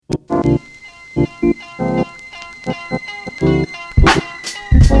Live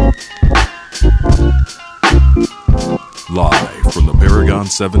from the Paragon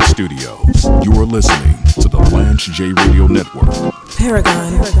 7 studios, you are listening to the Lance J Radio Network.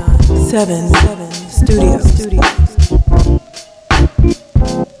 Paragon 7 Studios.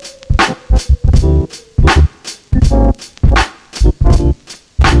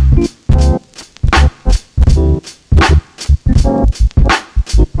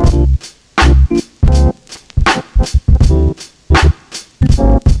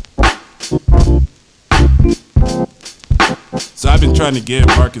 So I've been trying to get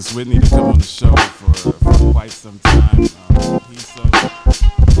Marcus Whitney to come on the show for quite some time. He's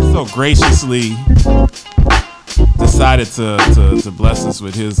so graciously decided to bless us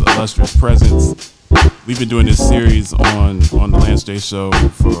with his illustrious presence. We've been doing this series on the Lance J Show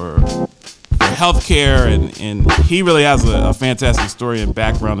for healthcare, and he really has a fantastic story and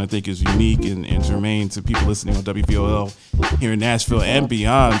background I think is unique and germane to people listening on WVOL here in Nashville and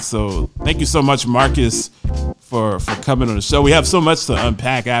beyond. So thank you so much, Marcus, for coming on the show. We have so much to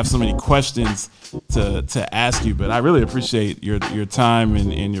unpack. I have so many questions to ask you, but I really appreciate your time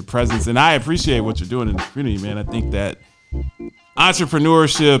and your presence, and I appreciate what you're doing in the community, man. I think that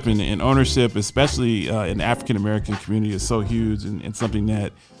entrepreneurship and ownership, especially in the African-American community, is so huge and something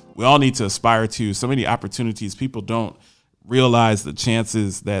that we all need to aspire to. So many opportunities. People don't realize the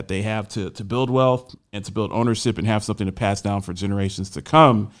chances that they have to build wealth and to build ownership and have something to pass down for generations to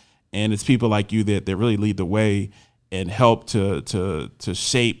come. And it's people like you that really lead the way and help to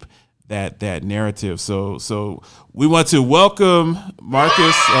shape that narrative. So we want to welcome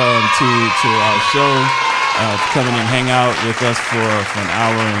Marcus to our show, coming and hang out with us for an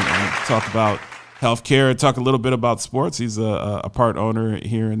hour and talk about healthcare, talk a little bit about sports. He's a part owner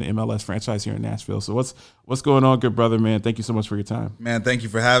here in the MLS franchise here in Nashville. So what's going on, good brother, man? Thank you so much for your time. Man, thank you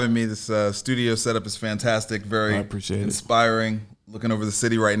for having me. This studio setup is fantastic, very inspiring. Looking over the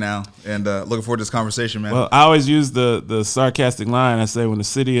city right now, and looking forward to this conversation, man. Well, I always use the sarcastic line. I say, when the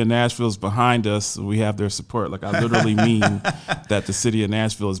city of Nashville is behind us, we have their support. Like, I literally mean that the city of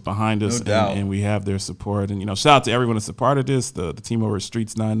Nashville is behind us, and we have their support. And, shout out to everyone that's a part of this, the team over at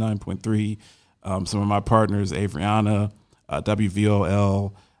Streets 99.3, some of my partners, Avriana,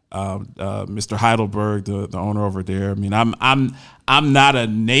 WVOL, Mr. Heidelberg, the owner over there. I mean, I'm not a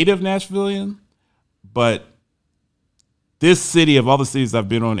native Nashvilleian, but this city, of all the cities I've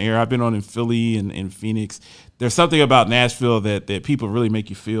been on air, I've been on in Philly and in Phoenix. There's something about Nashville that people really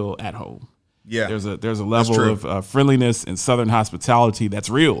make you feel at home. Yeah, there's a level of friendliness and Southern hospitality that's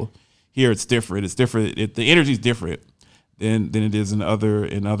real. Here, it's different. It's different. The energy's different than it is in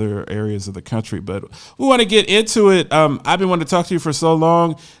other areas of the country. But we want to get into it. I've been wanting to talk to you for so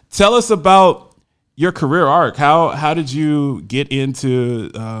long. Tell us about your career arc. How did you get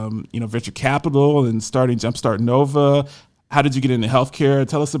into venture capital and Jumpstart Nova? How did you get into healthcare?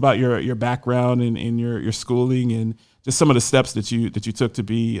 Tell us about your background and your schooling and just some of the steps that you took to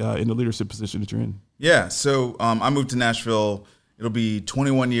be in the leadership position that you're in. Yeah, so I moved to Nashville. It'll be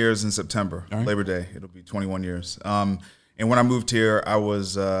 21 years in September, right. Labor Day. It'll be 21 years. And when I moved here, I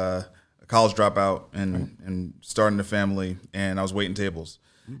was a college dropout and starting a family, and I was waiting tables.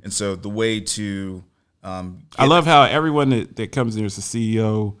 And so the way to I love how everyone that comes in as a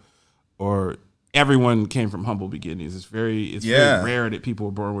CEO or everyone came from humble beginnings. It's very rare that people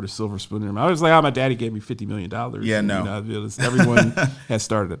were born with a silver spoon in their mouth. I was like, my daddy gave me $50 million. Yeah, and, no. Everyone has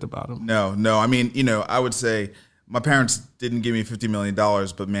started at the bottom. No. I mean, I would say my parents didn't give me $50 million,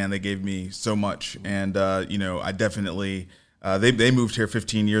 but man, they gave me so much. And, I definitely, they moved here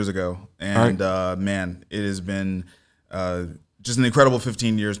 15 years ago. And man, it has been just an incredible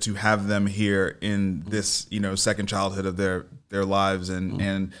 15 years to have them here in this, second childhood of their lives,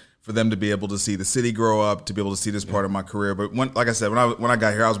 and for them to be able to see the city grow up, to be able to see this part of my career. But like I said, when I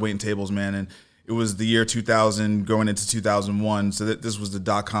got here, I was waiting tables, man, and it was the year 2000 going into 2001. So that this was the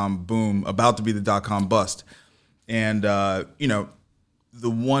dot-com boom, about to be the dot-com bust. And, the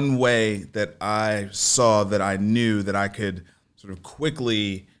one way that I saw that I knew that I could sort of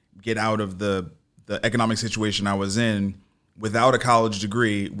quickly get out of the economic situation I was in without a college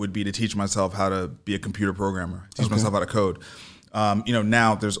degree would be to teach myself how to be a computer programmer, teach myself how to code.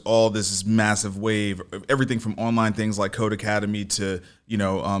 Now there's all this massive wave, everything from online things like Code Academy to,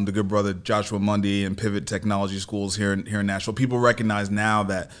 the good brother Joshua Mundy and Pivot Technology Schools here in Nashville. People recognize now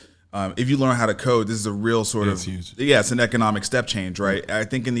that if you learn how to code, this is a real sort of, huge. It's an economic step change, right? I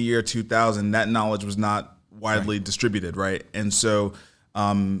think in the year 2000, that knowledge was not widely distributed, right? And so,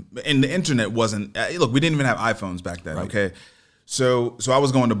 and the internet wasn't, we didn't even have iPhones back then, okay? So I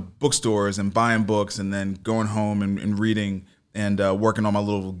was going to bookstores and buying books and then going home and reading and working on my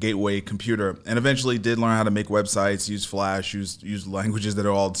little gateway computer, and eventually did learn how to make websites, use Flash, use languages that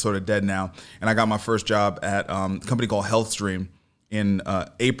are all sort of dead now. And I got my first job at a company called HealthStream in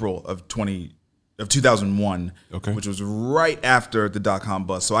April of 2001, which was right after the dot-com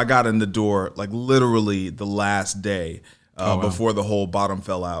bust. So I got in the door like literally the last day before the whole bottom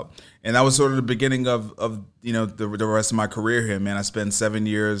fell out. And that was sort of the beginning of the rest of my career here, man. I spent 7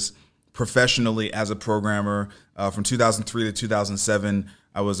 years professionally as a programmer. From 2003 to 2007,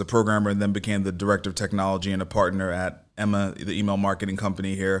 I was a programmer and then became the director of technology and a partner at Emma, the email marketing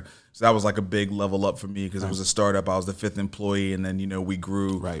company here. So that was like a big level up for me because it was a startup. I was the 5th employee, and then we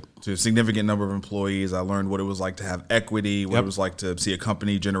grew to a significant number of employees. I learned what it was like to have equity, what it was like to see a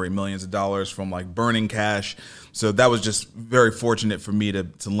company generate millions of dollars from like burning cash. So that was just very fortunate for me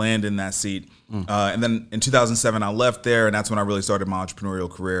to land in that seat. And then in 2007, I left there, and that's when I really started my entrepreneurial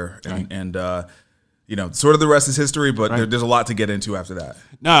career. And sort of the rest is history, but there's a lot to get into after that.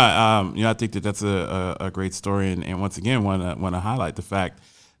 No, I think that's a great story, and once again, want to highlight the fact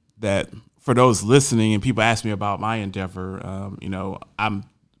that for those listening, and people ask me about my endeavor, I'm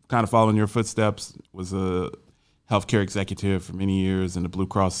kind of following your footsteps. Was a healthcare executive for many years in the Blue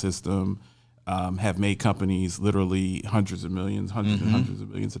Cross system. Have made companies literally hundreds and hundreds of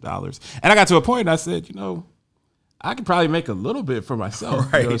millions of dollars, and I got to a point. I said, I could probably make a little bit for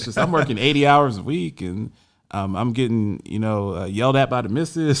myself. Right. It's just I'm working 80 hours a week, and I'm getting yelled at by the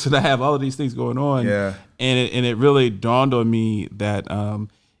missus, and I have all of these things going on. Yeah. And it really dawned on me that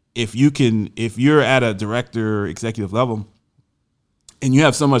if you're at a director executive level, and you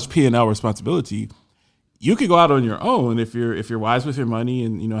have so much P&L responsibility, you could go out on your own if you're wise with your money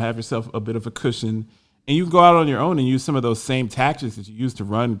and have yourself a bit of a cushion, and you can go out on your own and use some of those same tactics that you use to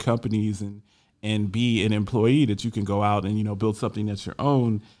run companies and be an employee, that you can go out and build something that's your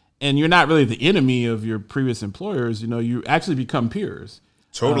own, and you're not really the enemy of your previous employers. You actually become peers,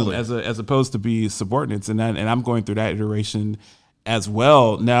 totally, as opposed to be subordinates. And I'm going through that iteration as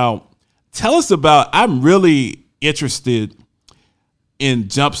well. Now, tell us about. I'm really interested in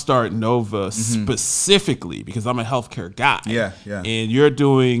Jumpstart Nova specifically because I'm a healthcare guy. Yeah. And you're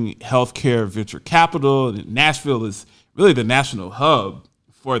doing healthcare venture capital, and Nashville is really the national hub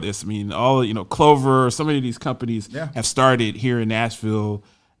for this. I mean, all Clover, so many of these companies have started here in Nashville,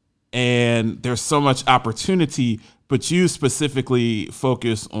 and there's so much opportunity. But you specifically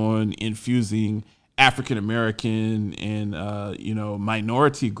focus on infusing African American and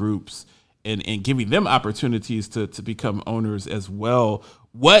minority groups and giving them opportunities to become owners as well.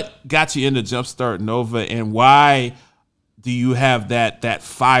 What got you into Jumpstart Nova, and why do you have that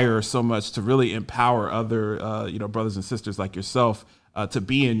fire so much to really empower other brothers and sisters like yourself to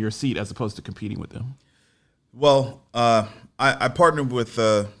be in your seat as opposed to competing with them? Well, I partnered with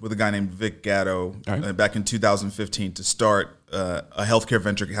a guy named Vic Gatto back in 2015 to start a healthcare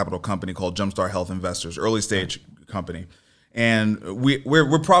venture capital company called Jumpstart Health Investors, early stage company, and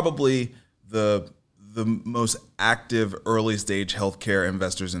we're probably the most active early stage healthcare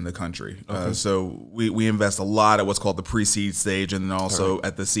investors in the country. So we invest a lot at what's called the pre-seed stage, and then also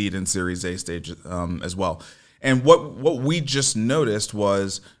at the seed and Series A stage as well. And what we just noticed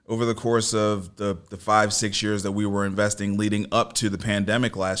was over the course of the 5-6 years that we were investing leading up to the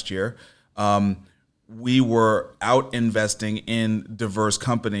pandemic last year, we were out investing in diverse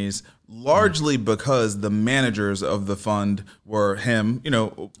companies, largely because the managers of the fund were him,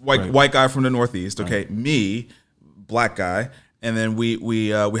 white guy from the Northeast, me, black guy. And then we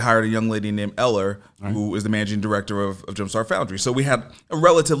hired a young lady named Eller, who is the managing director of Jumpstart Foundry. So we had a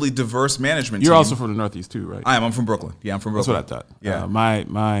relatively diverse management team. You're also from the Northeast too, right? I am. I'm from Brooklyn. Yeah, I'm from Brooklyn. That's what I thought.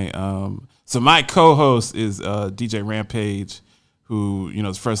 Yeah. So my co-host is DJ Rampage, who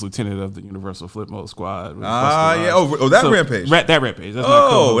is first lieutenant of the Universal Flip Mode Squad. Yeah. That Rampage. That Rampage. That's my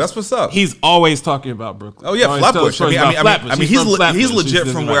co-host. That's what's up. He's always talking about Brooklyn. Oh yeah, Flatbush. I mean, he's legit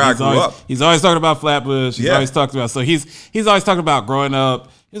from where I grew up. He's always talking about Flatbush. He's always talking about. So he's always talking about growing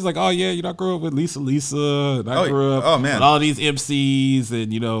up. He's like, oh yeah, I grew up with Lisa, and I grew up with all of these MCs,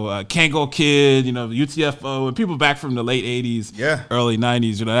 and Kango Kid, UTFO, and people back from the late '80s, early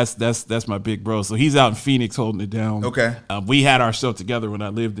 '90s. That's my big bro. So he's out in Phoenix holding it down. Okay, we had our show together when I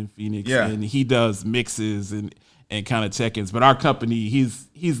lived in Phoenix, and he does mixes and kind of check-ins. But our company, he's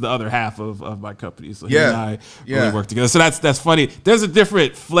the other half of my company, so he and I really work together. So that's funny. There's a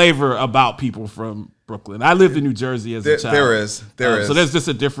different flavor about people from Brooklyn. I lived in New Jersey as a child. There is. So there's just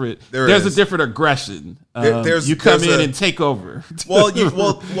a different. There's a different aggression. You come in and take over.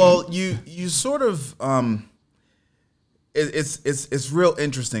 You sort of. It's real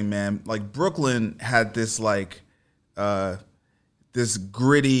interesting, man. Like Brooklyn had this this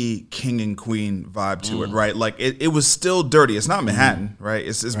gritty king and queen vibe to it, right? Like it was still dirty. It's not Manhattan, right?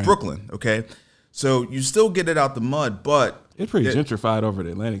 It's right. Brooklyn, okay? So you still get it out the mud, but it's pretty gentrified over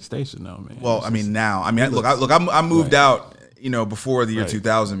the Atlantic Station, though, man. Well, I mean, now, I mean, I moved out, before the year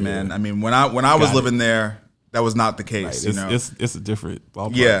 2000, man. Yeah. I mean, when I was living there, that was not the case. Right. It's a different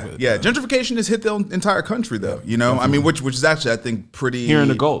ballpark. Yeah. Gentrification has hit the entire country, though. Definitely. I mean, which is actually, I think, pretty here in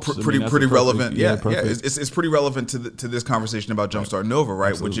the Gulf, pretty relevant. It's pretty relevant to this conversation about Jumpstart Nova,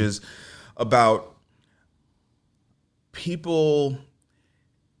 right? Absolutely. Which is about people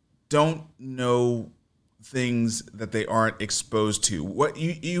don't know things that they aren't exposed to. What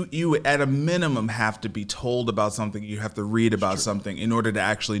you at a minimum have to be told about something. You have to read about something in order to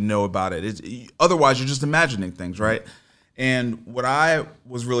actually know about it. Otherwise, you're just imagining things, right? And what I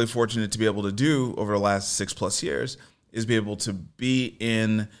was really fortunate to be able to do over the last 6+ years is be able to be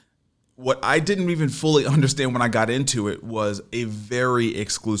in what I didn't even fully understand when I got into it was a very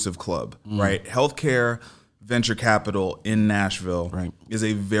exclusive club, right? Healthcare venture capital in Nashville is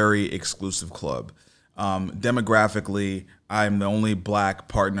a very exclusive club. Demographically, I'm the only black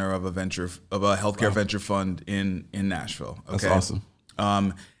partner of a healthcare venture fund in Nashville. Okay? That's awesome.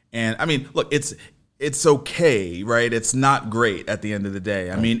 And I mean, look, it's okay, right? It's not great at the end of the day.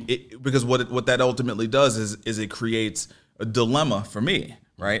 I mean, because what that ultimately does is it creates a dilemma for me,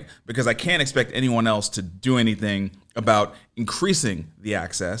 right? Because I can't expect anyone else to do anything about increasing the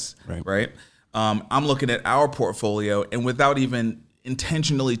access, right? I'm looking at our portfolio, and without even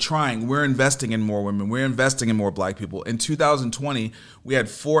intentionally trying, we're investing in more women, we're investing in more black people. In 2020, we had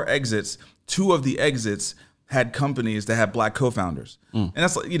 4 exits. 2 of the exits had companies that had black co-founders. And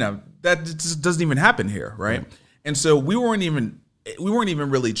that's that just doesn't even happen here, right? And so we weren't even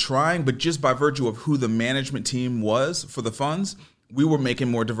really trying, but just by virtue of who the management team was for the funds, we were making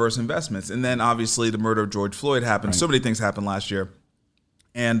more diverse investments. And then obviously the murder of George Floyd happened. So many things happened last year.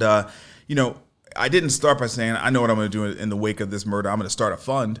 And I didn't start by saying, I know what I'm going to do in the wake of this murder. I'm going to start a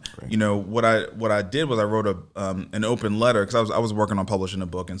fund. What I did was I wrote an open letter, because I was working on publishing a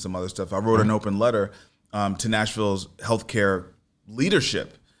book and some other stuff. I wrote an open letter to Nashville's healthcare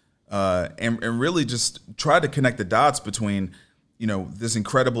leadership and really just tried to connect the dots between this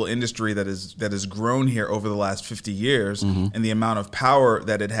incredible industry that has grown here over the last 50 years and the amount of power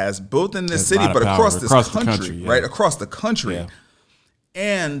that it has, both in this city but across this country, right? Across the country. Yeah.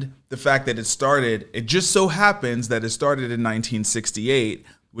 And the fact that it just so happens that it started in 1968,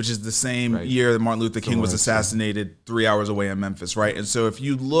 which is the same year that Martin Luther King was assassinated 3 hours away in Memphis, right? And so if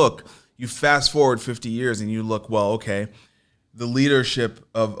you fast forward 50 years and you look, well, okay, the leadership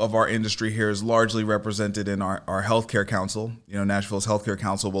of our industry here is largely represented in our healthcare council, Nashville's healthcare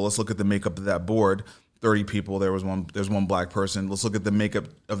council. Well, let's look at the makeup of that board. 30 people, there's one black person. Let's look at the makeup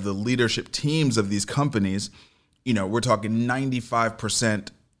of the leadership teams of these companies. We're talking 95%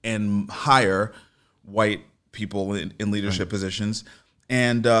 and higher white people in leadership positions.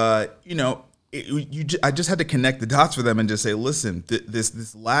 And, I just had to connect the dots for them and just say, listen,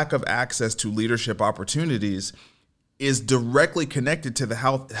 this lack of access to leadership opportunities is directly connected to the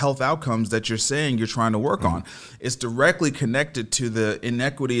health outcomes that you're saying you're trying to work on. It's directly connected to the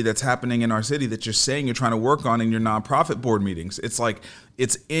inequity that's happening in our city that you're saying you're trying to work on in your nonprofit board meetings. It's like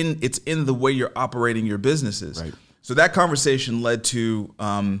it's in the way you're operating your businesses. Right. So that conversation led to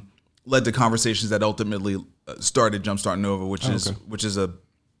conversations that ultimately started Jumpstart Nova, which is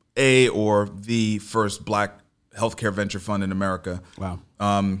the first black healthcare venture fund in America. Wow.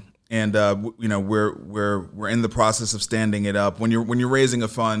 And we're in the process of standing it up. When you're raising a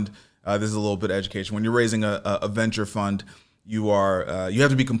fund, this is a little bit of education. When you're raising a venture fund, you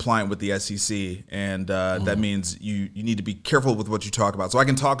have to be compliant with the SEC, and that means you need to be careful with what you talk about. So I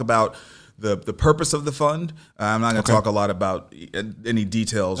can talk about the purpose of the fund. I'm not going to talk a lot about any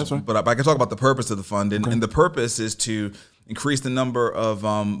details, but I can talk about the purpose of the fund, and the purpose is to increase the number of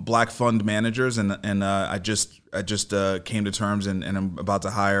black fund managers, and I just came to terms and I'm about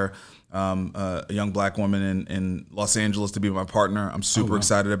to hire a young black woman in Los Angeles to be my partner. I'm super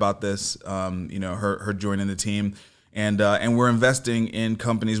excited about this. Her joining the team, and we're investing in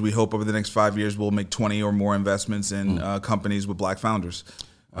companies. We hope over the next 5 years we'll make 20 or more investments in companies with black founders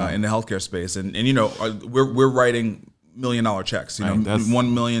in the healthcare space, and we're writing $1 million checks,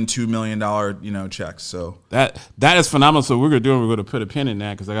 $1 million, $2 million, checks. So that is phenomenal. So we're going to put a pin in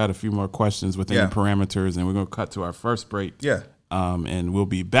that because I got a few more questions within the parameters, and we're going to cut to our first break. Yeah. And we'll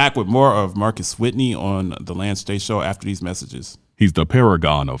be back with more of Marcus Whitney on the Lance J Show after these messages. He's the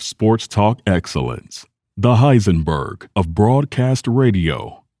paragon of sports talk excellence, the Heisenberg of broadcast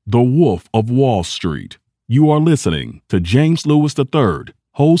radio, the Wolf of Wall Street. You are listening to James Lewis III,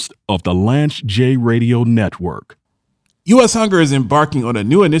 host of the Lance J Radio Network. U.S. Hunger is embarking on a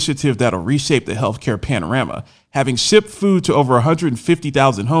new initiative that'll reshape the healthcare panorama. Having shipped food to over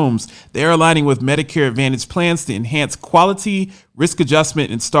 150,000 homes, they are aligning with Medicare Advantage plans to enhance quality, risk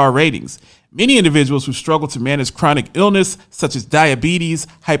adjustment, and star ratings. Many individuals who struggle to manage chronic illness, such as diabetes,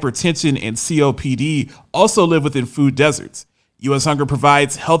 hypertension, and COPD, also live within food deserts. U.S. Hunger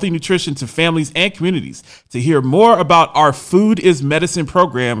provides healthy nutrition to families and communities. To hear more about our Food is Medicine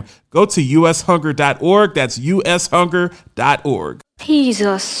program, go to ushunger.org. That's ushunger.org. He's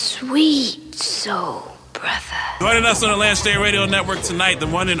a sweet soul, brother. Joining us on the Lance J Radio Network tonight, the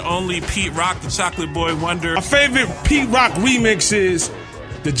one and only Pete Rock, the Chocolate Boy Wonder. My favorite Pete Rock remix is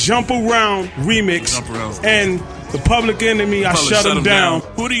the Jump Around remix. And the Public Enemy, I Shut Him Down.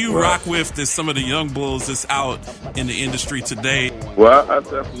 Who do you rock with that's some of the young bulls that's out in the industry today? Well, I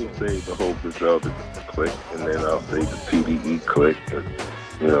definitely say the whole Griselda clique, and then I'll say the TDE clique, and,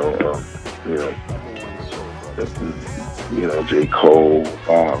 J. Cole,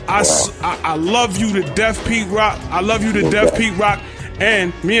 Bob. I love you to death, Pete Rock. I love you to death, Pete Rock.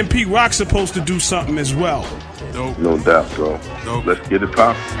 And me and Pete Rock supposed to do something as well. Dope. No doubt, bro. Dope. Let's get it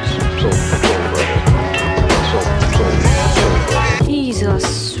poppin'. He's a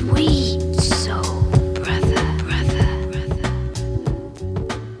sweet soul, brother.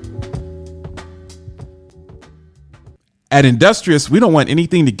 At Industrious, we don't want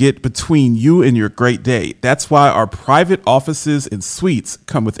anything to get between you and your great day. That's why our private offices and suites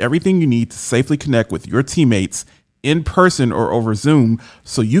come with everything you need to safely connect with your teammates in person or over Zoom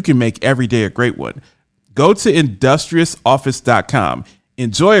so you can make every day a great one. Go to industriousoffice.com.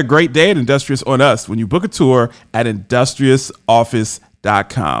 Enjoy a great day at Industrious on us when you book a tour at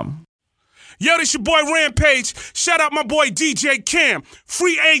industriousoffice.com. Yo, this your boy Rampage. Shout out my boy DJ Cam.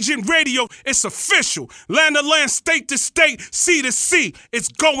 Free Agent Radio. It's official. Land to land, state to state, sea to sea. It's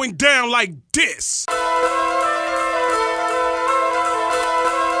going down like this.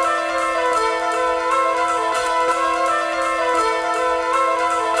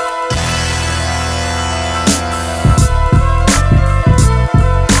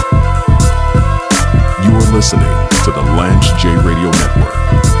 Listening to the Lance J Radio Network.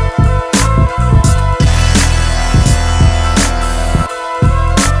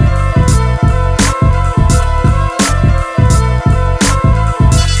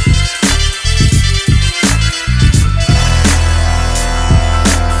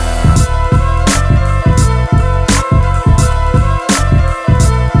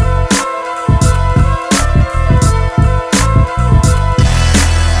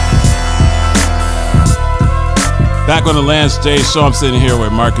 Back on the Lance J Show, I'm sitting here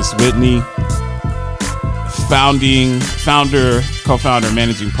with Marcus Whitney, co-founder,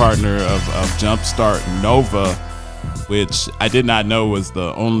 managing partner of Jumpstart Nova, which I did not know was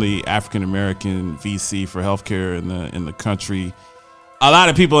the only African-American VC for healthcare in the country. A lot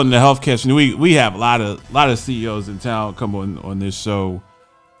of people in the healthcare, we have a lot of CEOs in town come on this show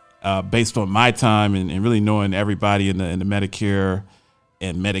based on my time and really knowing everybody in the Medicare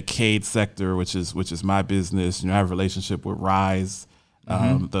and Medicaid sector, which is my business. I have a relationship with Rise,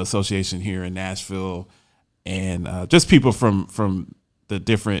 the association here in Nashville, and just people from the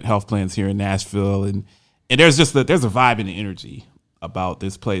different health plans here in Nashville. And there's a vibe and energy about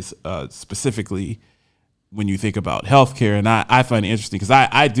this place, specifically when you think about healthcare. And I find it interesting because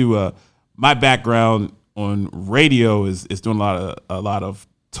I do my background on radio is doing a lot of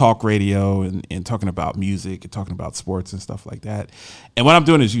talk radio and talking about music and talking about sports and stuff like that. And what I'm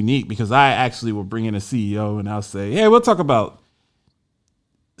doing is unique because I actually will bring in a CEO and I'll say, hey, we'll talk about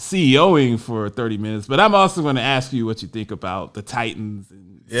CEOing for 30 minutes, but I'm also going to ask you what you think about the Titans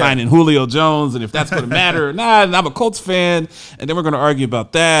and signing Julio Jones and if that's going to matter or not. And I'm a Colts fan, and then we're going to argue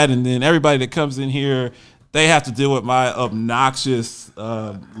about that. And then everybody that comes in here, they have to deal with my obnoxious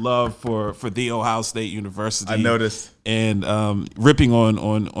love for the Ohio State University. I noticed. And ripping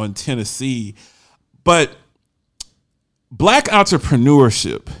on Tennessee. But Black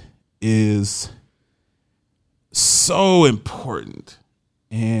entrepreneurship is so important.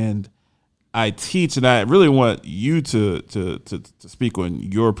 And I teach, and I really want you to speak on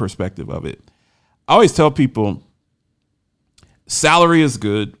your perspective of it. I always tell people salary is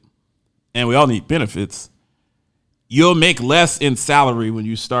good, and we all need benefits. You'll make less in salary when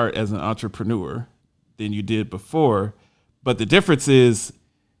you start as an entrepreneur than you did before. But the difference is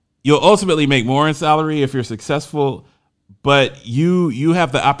you'll ultimately make more in salary if you're successful, but you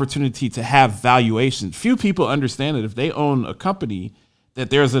have the opportunity to have valuation. Few people understand that if they own a company, that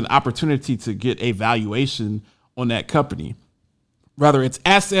there's an opportunity to get a valuation on that company. Whether it's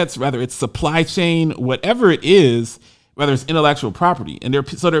assets, whether it's supply chain, whatever it is, whether it's intellectual property. And there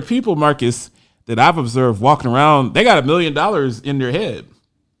are people, Marcus, that I've observed walking around, they got $1 million in their head.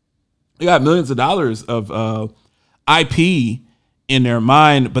 They got millions of dollars of IP in their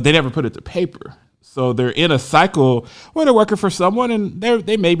mind, but they never put it to paper. So they're in a cycle where they're working for someone, and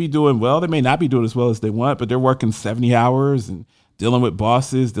they may be doing well. They may not be doing as well as they want, but they're working 70 hours and dealing with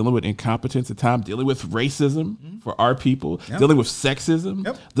bosses, dealing with incompetence at times, dealing with racism for our people, dealing with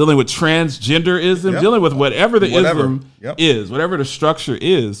sexism, dealing with transgenderism, dealing with whatever the ism is, whatever the structure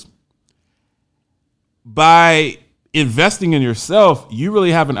is. By investing in yourself, you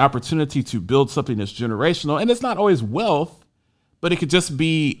really have an opportunity to build something that's generational. And it's not always wealth, but it could just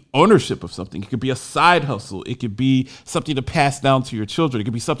be ownership of something. It could be a side hustle. It could be something to pass down to your children. It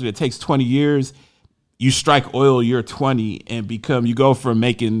could be something that takes 20 years. You strike oil year 20 and you go from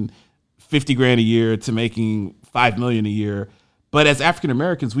making 50 grand a year to making 5 million a year. But as African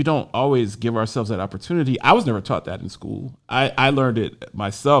Americans, we don't always give ourselves that opportunity. I was never taught that in school. I learned it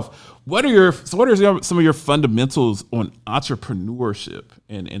myself. What are some of your fundamentals on entrepreneurship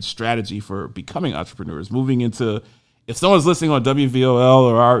and strategy for becoming entrepreneurs? Moving into, if someone's listening on WVOL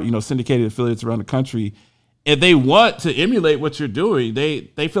or our syndicated affiliates around the country, and they want to emulate what you're doing,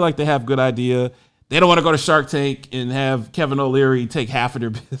 they feel like they have a good idea. They don't want to go to Shark Tank and have Kevin O'Leary take half of their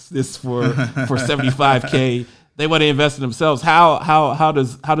business for $75K. They want to invest in themselves. How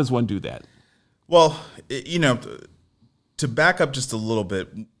does one do that? Well, to back up just a little bit,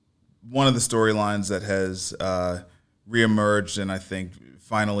 one of the storylines that has reemerged and I think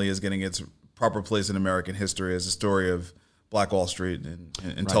finally is getting its proper place in American history is the story of Black Wall Street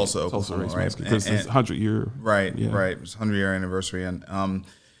in Tulsa, Oklahoma, right? Because it's 100-year. Right. It's 100-year anniversary. And,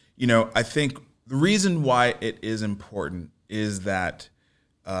 I think the reason why it is important is that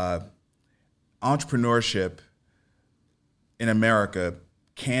entrepreneurship in America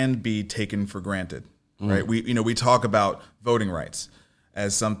can be taken for granted, right? We talk about voting rights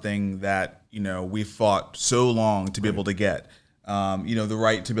as something that we fought so long to be able to get. The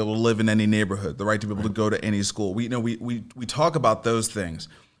right to be able to live in any neighborhood, the right to be able to go to any school. We talk about those things.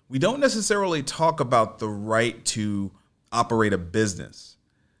 We don't necessarily talk about the right to operate a business,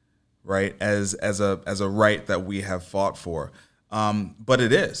 right? As a right that we have fought for, but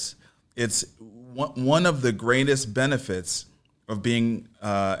it is. It's one of the greatest benefits of being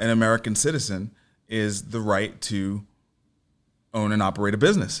an American citizen is the right to own and operate a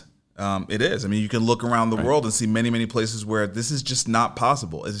business. It is. I mean, you can look around the world and see many, many places where this is just not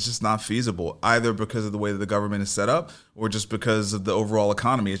possible. It's just not feasible, either because of the way that the government is set up or just because of the overall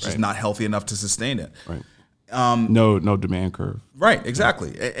economy. It's just not healthy enough to sustain it. Right. No demand curve. Right.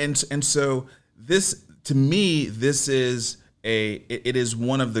 Exactly. And so this, to me, this is it is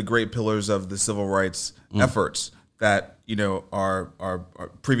one of the great pillars of the civil rights efforts that our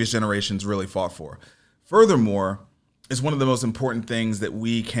previous generations really fought for. Furthermore, it's one of the most important things that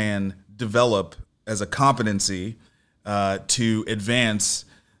we can develop as a competency to advance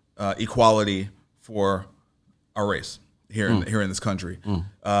equality for our race here in this country.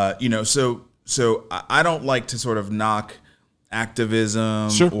 So I don't like to sort of knock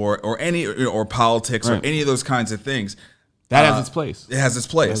activism or any or politics or any of those kinds of things. That has its place. It has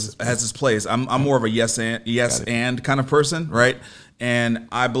its place. I'm more of a yes and kind of person, right? And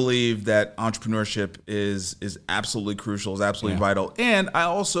I believe that entrepreneurship is absolutely crucial, is absolutely vital. And I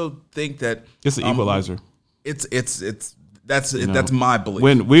also think that it's an equalizer. That's my belief.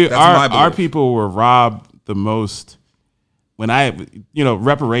 When our people were robbed the most,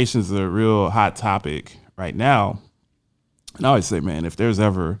 reparations is a real hot topic right now. And I always say, man, if there's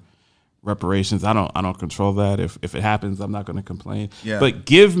ever reparations, I don't control that. If it happens, I'm not going to complain. Yeah. But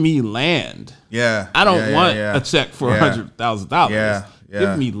give me land. Yeah. I don't want a check for $100,000. Yeah.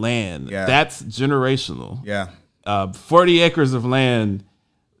 Give me land. Yeah. That's generational. Yeah. 40 acres of land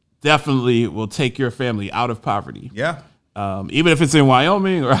definitely will take your family out of poverty. Yeah. Even if it's in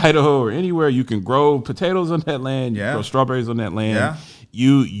Wyoming or Idaho or anywhere, you can grow potatoes on that land. You can grow strawberries on that land.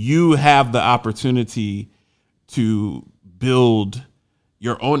 Yeah. You have the opportunity to build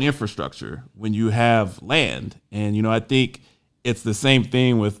your own infrastructure when you have land. And, I think it's the same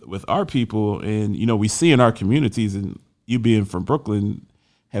thing with our people. And, we see in our communities, and you being from Brooklyn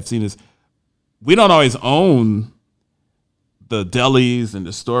have seen this, we don't always own the delis and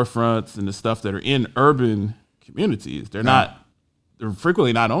the storefronts and the stuff that are in urban communities. They're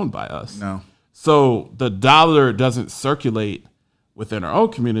frequently not owned by us. No. So the dollar doesn't circulate within our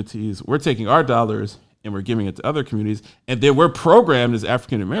own communities. We're taking our dollars and we're giving it to other communities. And then we're programmed as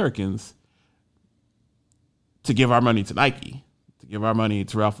African Americans to give our money to Nike, to give our money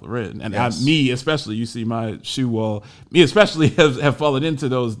to Ralph Lauren. And me especially, you see my shoe wall, me especially have fallen into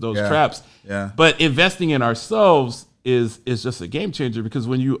those traps. Yeah. But investing in ourselves is just a game changer, because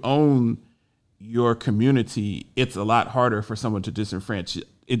when you own your community, it's a lot harder for someone to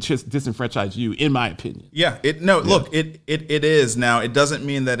disenfranchise you, in my opinion. Yeah. Look, it is. Now, it doesn't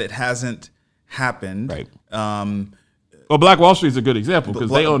mean that it hasn't happened. Right. Well, Black Wall Street is a good example because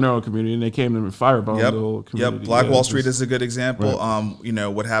they own their own community and they came in and firebombed the whole community. Yep. Black Wall Street is a good example. Right.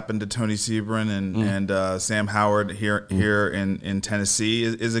 What happened to Tony Sebring and Sam Howard here in Tennessee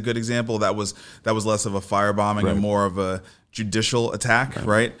is a good example. That was less of a firebombing and more of a judicial attack,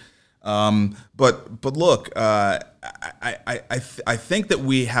 right? But look, I think that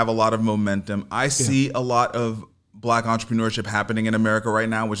we have a lot of momentum. I see a lot of Black entrepreneurship happening in America right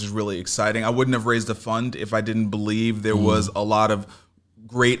now, which is really exciting. I wouldn't have raised a fund if I didn't believe there was a lot of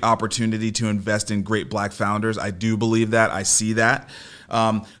great opportunity to invest in great Black founders. I do believe that. I see that.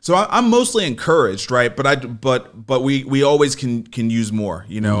 So I'm mostly encouraged, right? But we always can use more.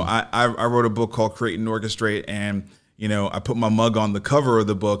 I wrote a book called Create and Orchestrate, and I put my mug on the cover of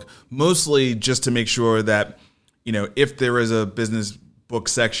the book mostly just to make sure that if there is a business book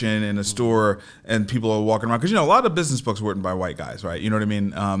section in a store and people are walking around, because a lot of business books were written by white guys, right? You know what I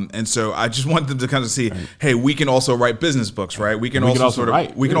mean? And so I just want them to kind of see, hey, we can also write business books, right? We can also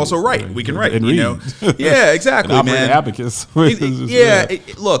write. We can write. And yeah, exactly, and man. Abacus.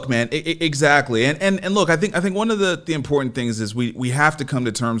 Look, man, exactly. And look, I think one of the important things is we have to come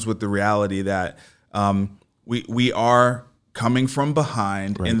to terms with the reality that we are coming from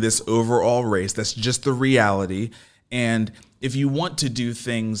behind in this overall race. That's just the reality. And if you want to do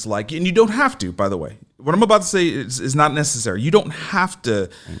things like, and you don't have to, by the way, what I'm about to say is not necessary. You don't have to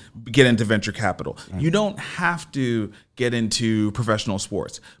get into venture capital. You don't have to get into professional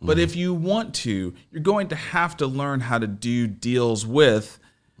sports. But if you want to, you're going to have to learn how to do deals with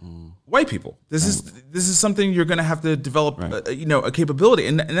white people. This is something you're going to have to develop, a capability,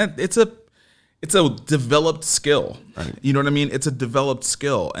 and it's a developed skill. Right. You know what I mean? It's a developed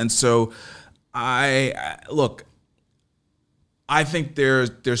skill, and so I think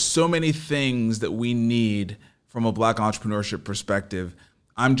there's so many things that we need from a Black entrepreneurship perspective.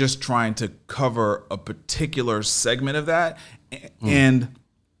 I'm just trying to cover a particular segment of that and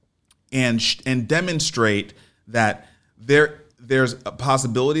demonstrate that there's a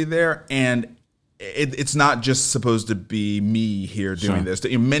possibility there, and it's not just supposed to be me here doing this.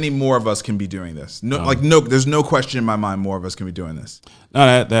 Many more of us can be doing this. There's no question in my mind. More of us can be doing this.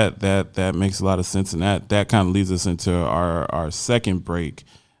 No, that makes a lot of sense, and that kind of leads us into our second break.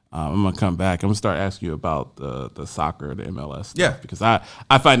 I'm gonna come back. I'm gonna start asking you about the soccer, the MLS stuff, because I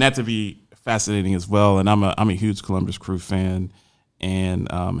find that to be fascinating as well. And I'm a huge Columbus Crew fan,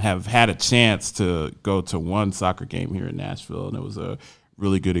 and have had a chance to go to one soccer game here in Nashville, and it was a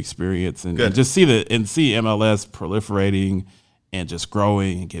really good experience, and just see MLS proliferating and just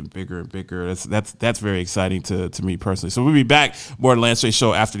growing and getting bigger and bigger. That's very exciting to me personally. So we'll be back more on the Lance J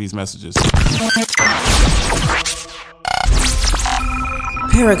Show after these messages.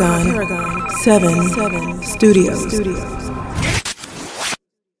 Paragon 7 Studios.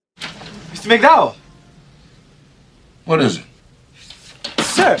 Mr. McDowell. What is it?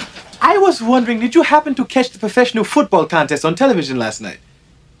 Sir, I was wondering, did you happen to catch the professional football contest on television last night?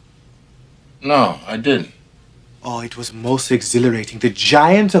 No, I didn't. Oh, it was most exhilarating. The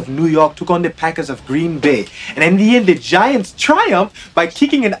Giants of New York took on the Packers of Green Bay. And in the end, the Giants triumphed by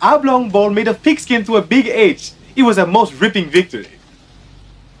kicking an oblong ball made of pigskin to a big H. It was a most ripping victory.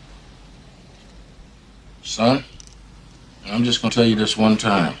 Son, I'm just going to tell you this one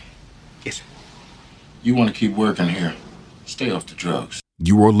time. Yes, sir. You want to keep working here. Stay off the drugs.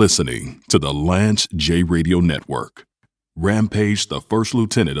 You are listening to the Lance J Radio Network. Rampage, the first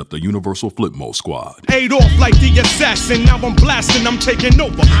lieutenant of the Universal Flipmo Squad. Ate off like the assassin, now I'm blasting, I'm taking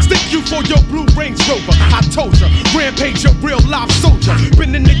over. Stick you for your blue Range Rover. I told ya, Rampage, a real life soldier.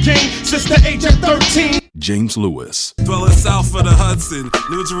 Been in the game since the age of 13. James Lewis. Dwelling south of the Hudson,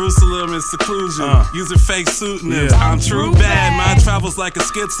 New Jerusalem in seclusion, using fake pseudonyms. I'm true bad, my travels like a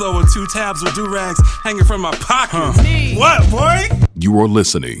schizo and 2 tabs with do-rags hanging from my pockets. What, boy? You are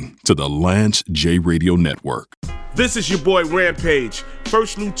listening to the Lance J Radio Network. This is your boy Rampage,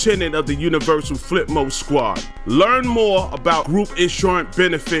 First Lieutenant of the Universal Flipmo Squad. Learn more about group insurance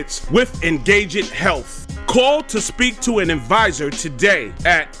benefits with Engageit Health. Call to speak to an advisor today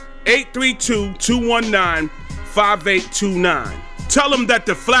at 832-219-5829. Tell them that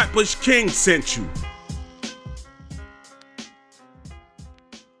the Flatbush King sent you.